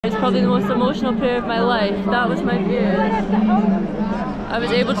It's probably the most emotional prayer of my life. That was my view. I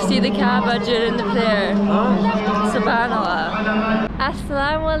was able to see the Kaaba during the prayer. Subhanallah.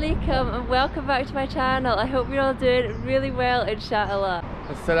 Assalamu Alaikum and welcome back to my channel. I hope you're all doing really well, inshallah.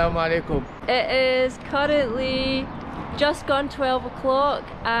 Assalamu Alaikum. It is currently just gone 12 o'clock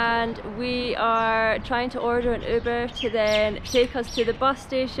and we are trying to order an Uber to then take us to the bus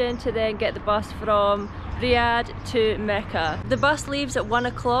station to then get the bus from Riyadh to Mecca. The bus leaves at 1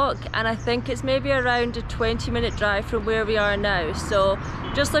 o'clock and I think it's maybe around a 20-minute drive from where we are now. So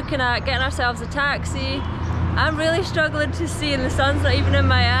just looking at getting ourselves a taxi. I'm really struggling to see and the sun's not even in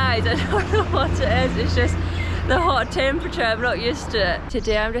my eyes. I don't know what it is, it's just the hot temperature, I'm not used to it.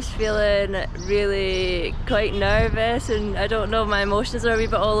 Today I'm just feeling really quite nervous and I don't know, my emotions are a wee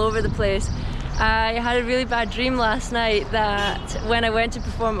bit all over the place. I had a really bad dream last night that when I went to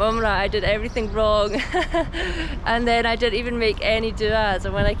perform Umrah I did everything wrong and then I didn't even make any du'as,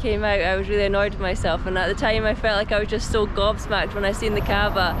 and when I came out I was really annoyed with myself, and at the time I felt like I was just so gobsmacked when I seen the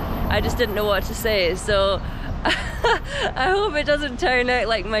Kaaba. I just didn't know what to say, so I hope it doesn't turn out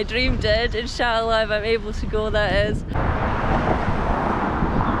like my dream did, inshallah, if I'm able to go, that is.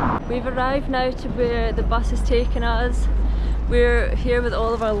 We've arrived now to where the bus is taking us. We're here with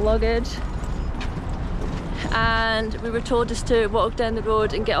all of our luggage and we were told just to walk down the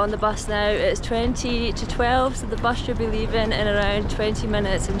road and get on the bus now. It's 20 to 12, so the bus should be leaving in around 20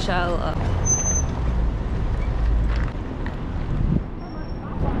 minutes, inshallah.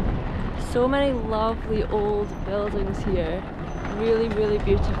 So many lovely old buildings here, really, really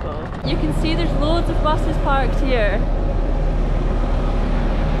beautiful. You can see there's loads of buses parked here.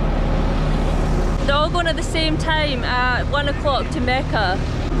 They're all going at the same time at 1 o'clock to Mecca.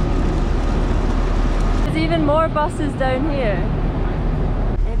 There's even more buses down here.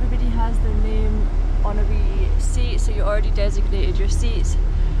 Everybody has their name on a wee seat, so you already designated your seats.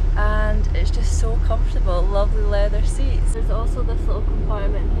 And it's just so comfortable, lovely leather seats. There's also this little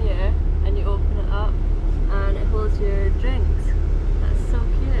compartment here, and you open it up and it holds your drinks. That's so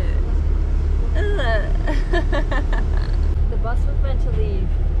cute, isn't it? The bus was meant to leave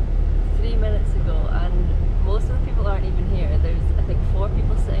 3 minutes ago and most of the people aren't even here. There's I think 4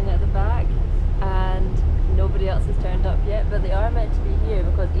 people sitting at the back and nobody else has turned up yet, but they are meant to be here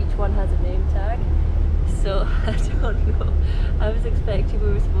because each one has a name tag. So I don't know, I was expecting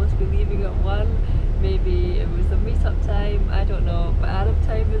we were supposed to be leaving at 1, maybe it was the meet-up time, I don't know, but Arab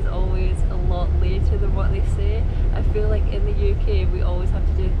time is always a lot later than what they say. I feel like in the UK we always have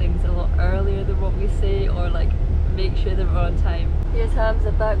to do things a lot earlier than what we say, or like make sure that we're on time. Here's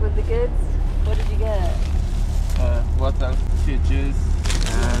Hamza back with the goods. What did you get? Water, few juice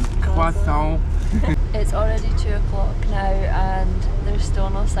and croissant. It's already 2 o'clock now and there's still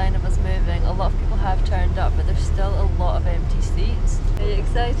no sign of us moving. A lot of people have turned up, but there's still a lot of empty seats. Are you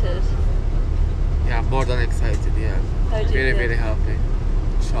excited? Yeah, more than excited, yeah. How do you feel? Very happy.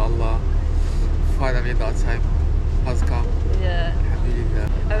 Inshallah. Finally that time has come. Yeah. Alhamdulillah.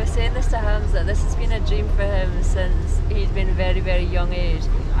 I was saying this to Hamza, this has been a dream for him since he's been a very, very young age.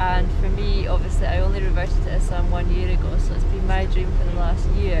 And for me, obviously, I only reverted to Islam 1 year ago, so it's been my dream for the last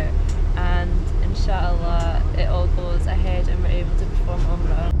year. And inshallah, it all goes ahead and we're able to perform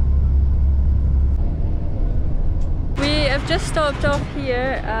Umrah. We have just stopped off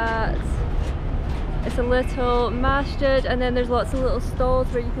here at, it's a little masjid, and then there's lots of little stalls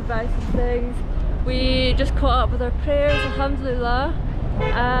where you can buy some things. We just caught up with our prayers, alhamdullilah,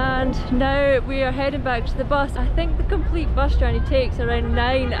 and now we are heading back to the bus. I think the complete bus journey takes around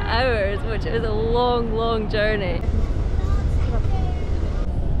 9 hours, which is a long, long journey.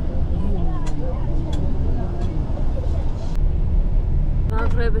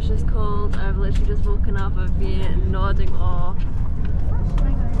 Maghrib is just cold. I've literally just woken up. I've been nodding off.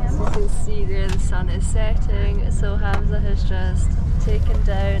 As you can see there, the sun is setting, so Hamza has just taken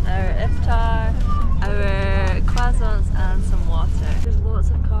down our iftar, our croissants and some water. There's lots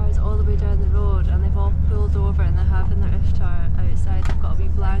of cars all the way down the road and they've all pulled over and they're having their iftar outside. They've got a wee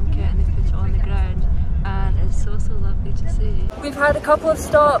blanket and they've put it on the ground and it's so, so lovely to see. We've had a couple of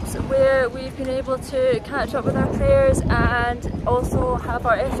stops where we've been able to catch up with our prayers and also have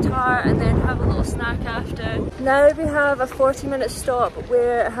our iftar and then have a little snack after. Now we have a 40-minute stop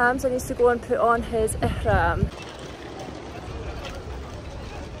where Hamza needs to go and put on his ihram.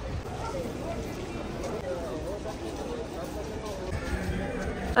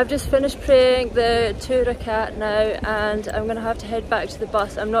 I've just finished praying the 2 rakat now and I'm going to have to head back to the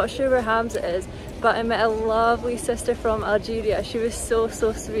bus. I'm not sure where Hamza is, but I met a lovely sister from Algeria. She was so,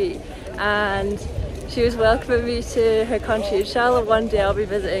 so sweet and she was welcoming me to her country. Inshallah, one day I'll be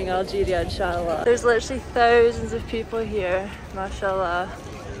visiting Algeria, inshallah. There's literally thousands of people here, mashallah.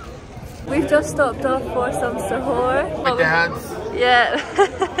 We've just stopped off for some sahur. With the hands. Yeah.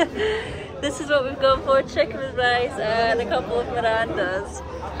 This is what we've gone for, chicken with rice and a couple of Mirandas.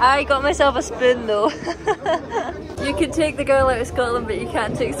 I got myself a spoon though. You can take the girl out of Scotland, but you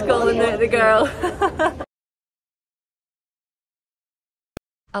can't take Scotland out of the girl.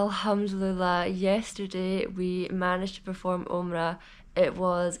 Alhamdulillah, yesterday we managed to perform Umrah. It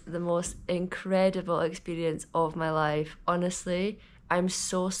was the most incredible experience of my life. Honestly, I'm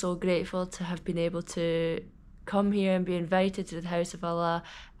so grateful to have been able to come here and be invited to the house of Allah,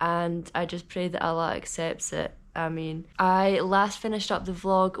 and I just pray that Allah accepts it. I mean, I last finished up the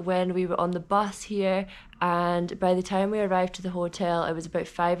vlog when we were on the bus here, and by the time we arrived to the hotel it was about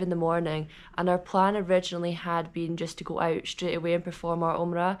 5 in the morning, and our plan originally had been just to go out straight away and perform our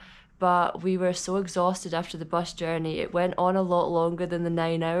Umrah, but we were so exhausted after the bus journey. It went on a lot longer than the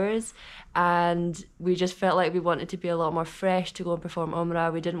 9 hours, and we just felt like we wanted to be a lot more fresh to go and perform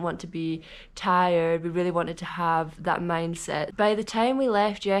Umrah. We didn't want to be tired. We really wanted to have that mindset. By the time we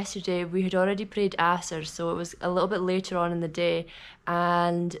left yesterday, we had already prayed Asr, so it was a little bit later on in the day,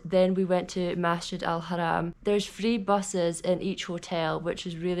 and then we went to Masjid al-Haram. There's free buses in each hotel, which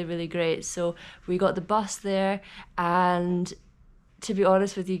is really great. So we got the bus there, and to be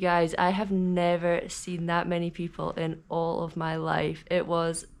honest with you guys, I have never seen that many people in all of my life. It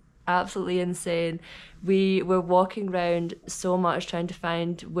was absolutely insane. We were walking around so much trying to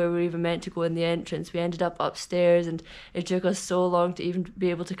find where we were even meant to go in the entrance. We ended up upstairs, and it took us so long to even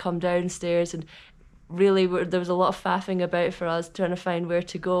be able to come downstairs, and really there was a lot of faffing about for us trying to find where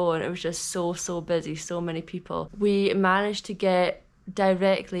to go, and it was just so busy, so many people. We managed to get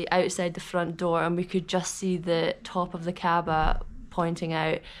directly outside the front door, and we could just see the top of the Kaaba pointing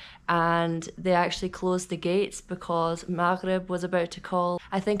out, and they actually closed the gates because Maghrib was about to call.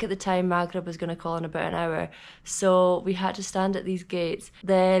 I think at the time Maghrib was going to call in about an hour, so we had to stand at these gates.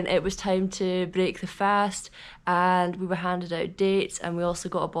 Then it was time to break the fast, and we were handed out dates, and we also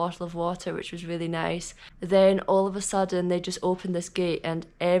got a bottle of water, which was really nice. Then all of a sudden they just opened this gate and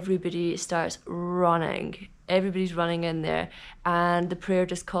everybody starts running. Everybody's running in there, and the prayer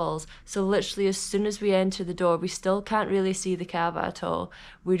just calls. So literally as soon as we enter the door, we still can't really see the Kaaba at all.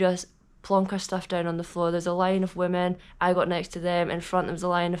 We just plonk our stuff down on the floor. There's a line of women, I got next to them, in front there was a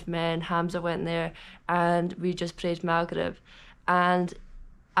line of men, Hamza went there, and we just prayed Maghrib. And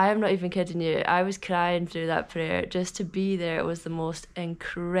I am not even kidding you, I was crying through that prayer. Just to be there, it was the most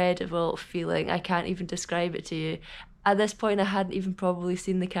incredible feeling. I can't even describe it to you. At this point, I hadn't even probably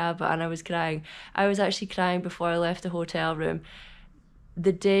seen the Kaaba, and I was crying. I was actually crying before I left the hotel room.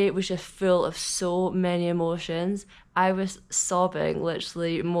 The day was just full of so many emotions. I was sobbing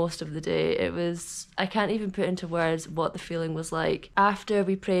literally most of the day. It was, I can't even put into words what the feeling was like. After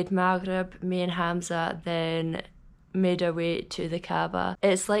we prayed Maghrib, me and Hamza then made our way to the Kaaba.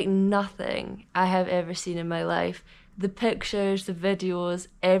 It's like nothing I have ever seen in my life. The pictures, the videos,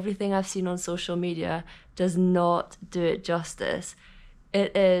 everything I've seen on social media does not do it justice.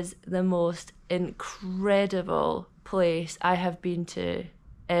 It is the most incredible place I have been to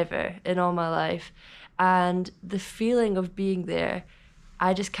ever in all my life. And the feeling of being there,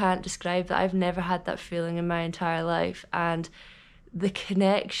 I just can't describe that. I've never had that feeling in my entire life. And the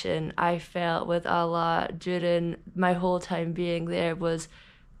connection I felt with Allah during my whole time being there was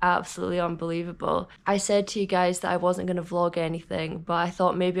absolutely unbelievable. I said to you guys that I wasn't going to vlog anything, but I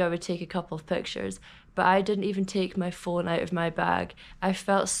thought maybe I would take a couple of pictures. But I didn't even take my phone out of my bag. I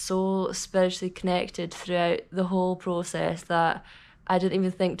felt so spiritually connected throughout the whole process that I didn't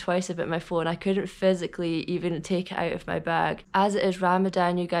even think twice about my phone. I couldn't physically even take it out of my bag. As it is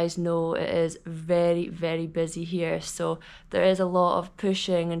Ramadan, you guys know it is very busy here, so there is a lot of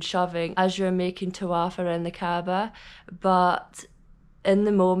pushing and shoving as you're making tawaf around the Kaaba, but in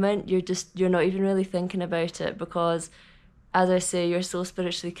the moment you're not even really thinking about it, because as I say, you're so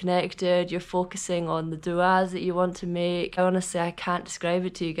spiritually connected, you're focusing on the du'as that you want to make. Honestly, I can't describe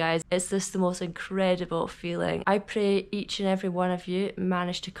it to you guys. It's just the most incredible feeling. I pray each and every one of you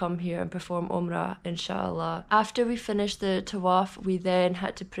manage to come here and perform Umrah, inshallah. After we finished the tawaf, we then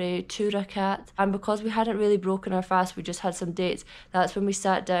had to pray 2 rakat, and because we hadn't really broken our fast, we just had some dates, that's when we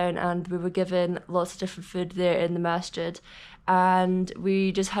sat down and we were given lots of different food there in the masjid, and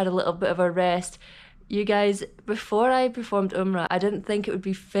we just had a little bit of a rest. You guys, before I performed Umrah, I didn't think it would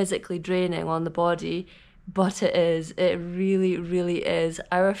be physically draining on the body, but it is. It really is.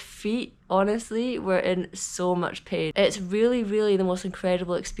 Our feet, honestly, were in so much pain. It's really the most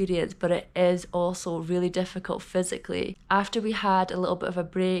incredible experience, but it is also really difficult physically. After we had a little bit of a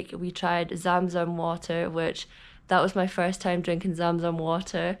break, we tried Zamzam water, which that was my first time drinking Zamzam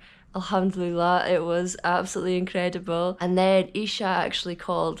water. Alhamdulillah, it was absolutely incredible. And then Isha actually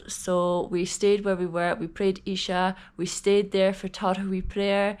called, so we stayed where we were, we prayed Isha, we stayed there for Taraweeh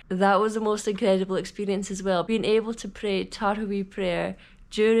prayer. That was the most incredible experience as well, being able to pray Taraweeh prayer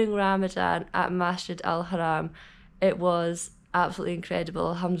during Ramadan at Masjid al-Haram. It was absolutely incredible,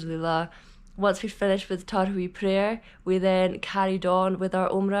 alhamdulillah. Once we finished with Taraweeh prayer, we then carried on with our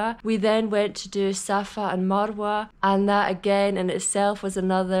Umrah. We then went to do Safa and Marwa, and that again in itself was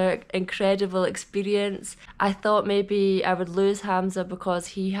another incredible experience. I thought maybe I would lose Hamza because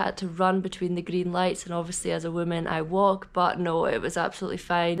he had to run between the green lights, and obviously as a woman I walk, but no, it was absolutely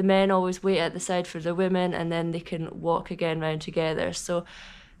fine. The men always wait at the side for the women and then they can walk again round together. So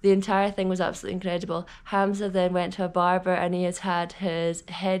the entire thing was absolutely incredible. Hamza then went to a barber and he has had his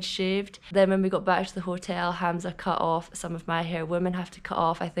head shaved. Then when we got back to the hotel, Hamza cut off some of my hair. Women have to cut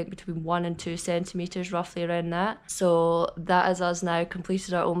off, I think, between 1 and 2 centimetres, roughly around that. So that is us now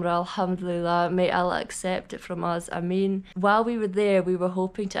completed our Umrah, alhamdulillah. May Allah accept it from us, Ameen. While we were there, we were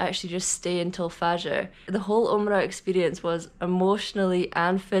hoping to actually just stay until Fajr. The whole Umrah experience was emotionally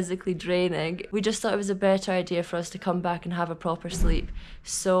and physically draining. We just thought it was a better idea for us to come back and have a proper sleep.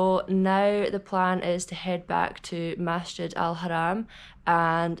 So now the plan is to head back to Masjid al-Haram,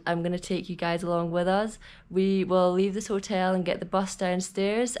 and I'm going to take you guys along with us. We will leave this hotel and get the bus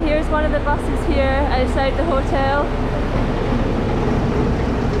downstairs. Here's one of the buses here outside the hotel.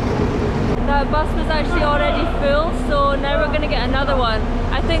 That bus was actually already full, so now we're going to get another one.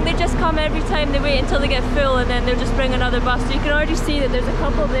 I think they just come every time, they wait until they get full and then they'll just bring another bus. So you can already see that there's a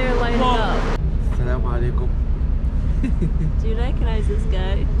couple there lining up. Assalamu Alaikum. Do you recognise this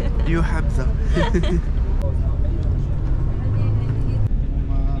guy? You Hamza.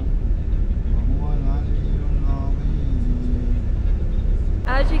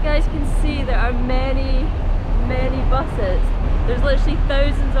 As you guys can see, there are many buses. There's literally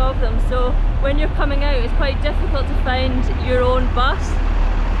thousands of them, so when you're coming out it's quite difficult to find your own bus.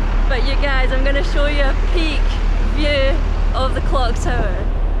 But you guys, I'm going to show you a peek view of the clock tower.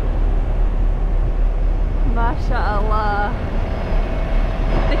 MashaAllah.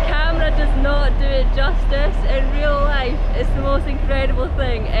 The camera does not do it justice. In real life, it's the most incredible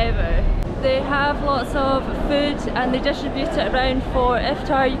thing ever. They have lots of food and they distribute it around for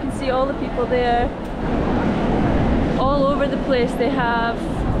iftar. You can see all the people there. All over the place they have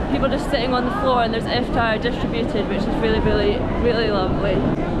people just sitting on the floor and there's iftar distributed, which is really lovely.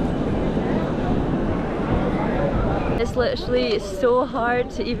 It's literally so hard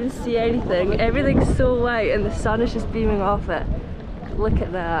to even see anything. Everything's so white and the sun is just beaming off it. Look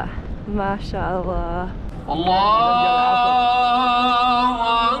at that. MashaAllah. Allahu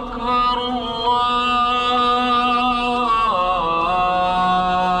Akbar.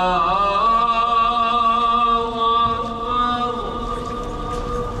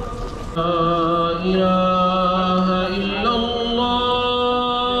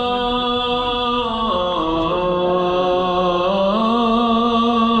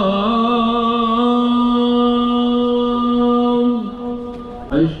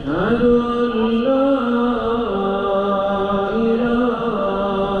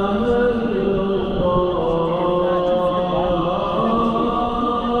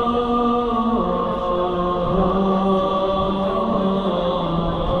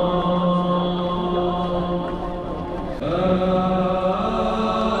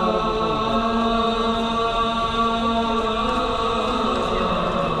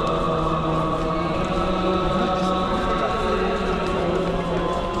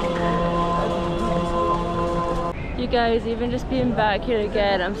 Guys, even just being back here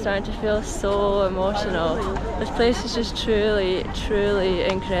again, I'm starting to feel so emotional. This place is just truly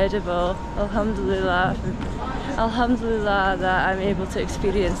incredible. Alhamdulillah. Alhamdulillah that I'm able to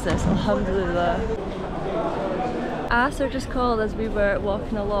experience this. Alhamdulillah. Asr just called as we were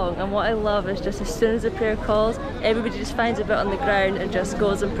walking along, and what I love is just as soon as the prayer calls, everybody just finds a bit on the ground and just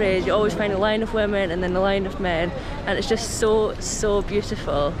goes and prays. You always find a line of women and then a line of men, and it's just so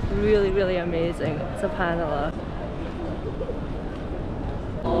beautiful. Really amazing. Subhanallah.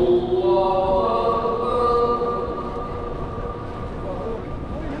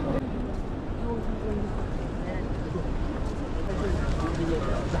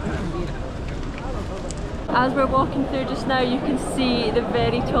 As we're walking through just now, you can see the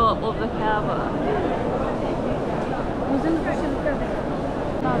very top of the Kaaba.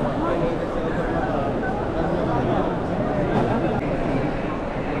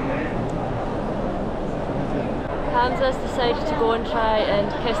 Hamza's decided to go and try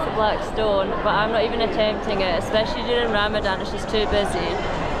and kiss the black stone, but I'm not even attempting it, especially during Ramadan, it's just too busy.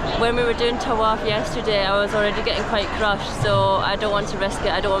 when we were doing tawaf yesterday, I was already getting quite crushed, so I don't want to risk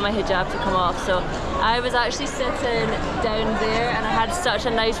it. I don't want my hijab to come off. So I was actually sitting down there and I had such a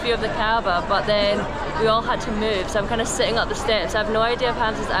nice view of the Kaaba, but then we all had to move, so I'm kind of sitting up the steps. I have no idea if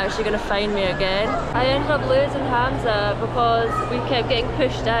Hamza's actually going to find me again. I ended up losing Hamza because we kept getting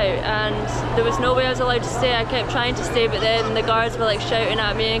pushed out and there was no way I was allowed to stay. I kept trying to stay, but then the guards were like shouting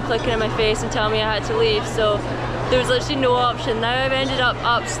at me and clicking in my face and telling me I had to leave, so there was literally no option. Now I've ended up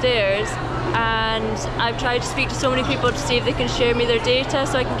upstairs and I've tried to speak to so many people to see if they can share me their data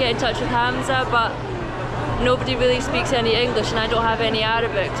so I can get in touch with Hamza, but nobody really speaks any English and I don't have any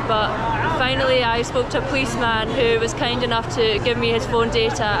Arabic. But finally I spoke to a policeman who was kind enough to give me his phone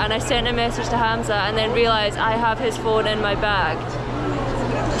data, and I sent a message to Hamza and then realised I have his phone in my bag.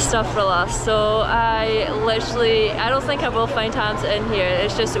 Astaghfirullah. So I don't think I will find Hamza in here.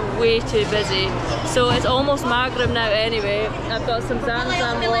 It's just way too busy. So it's almost Maghrib now anyway. I've got some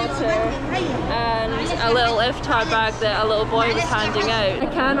Zamzam water and a little iftar bag that a little boy was handing out.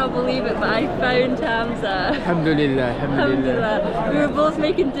 I cannot believe it, but I found Hamza. Alhamdulillah, alhamdulillah. We were both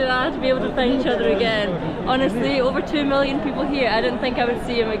making dua to be able to find each other again. Honestly, over 2 million people here. I didn't think I would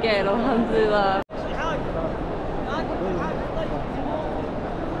see him again. Alhamdulillah.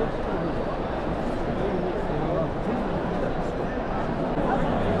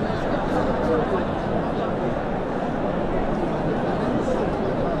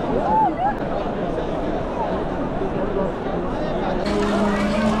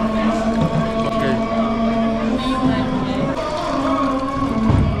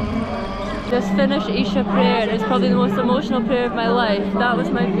 Just finished Isha prayer and it was probably the most emotional prayer of my life. That was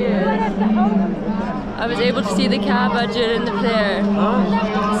my view. I was able to see the Kaaba during the prayer.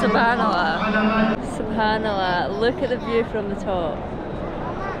 Subhanallah. Subhanallah. Look at the view from the top.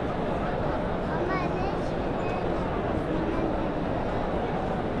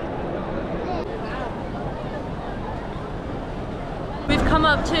 We've come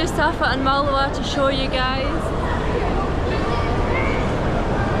up to Safa and Marwa to show you guys.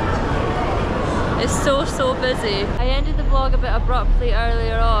 It's so busy. I ended the vlog a bit abruptly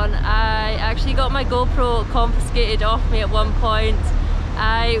earlier on. I actually got my GoPro confiscated off me at one point.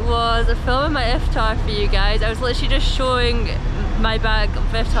 I was filming my iftar for you guys. I was literally just showing my bag of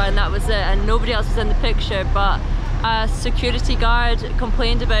iftar and that was it, and nobody else was in the picture, but a security guard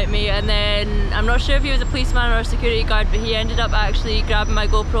complained about me, and then I'm not sure if he was a policeman or a security guard, but he ended up actually grabbing my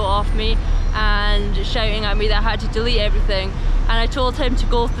GoPro off me and shouting at me that I had to delete everything. And I told him to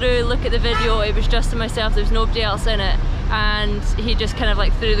go through, look at the video, it was just to myself, there was nobody else in it, and he just kind of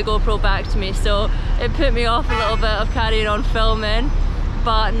like threw the GoPro back to me, so it put me off a little bit of carrying on filming.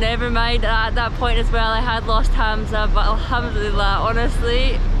 But never mind, at that point as well I had lost Hamza, but alhamdulillah,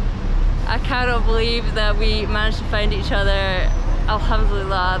 honestly I cannot believe that we managed to find each other.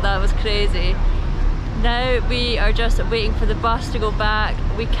 Alhamdulillah, that was crazy. Now we are just waiting for the bus to go back.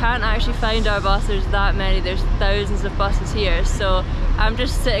 We can't actually find our bus, there's that many, there's thousands of buses here, so I'm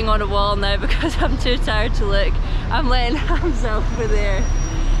just sitting on a wall now because I'm too tired to look. I'm letting Hamza over there,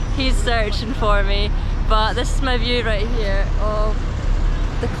 he's searching for me, but this is my view right here of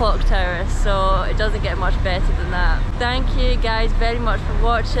the clock tower, so it doesn't get much better than that. Thank you guys very much for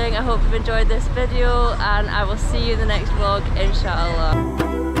watching. I hope you've enjoyed this video and I will see you in the next vlog,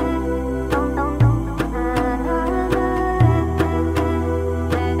 inshallah.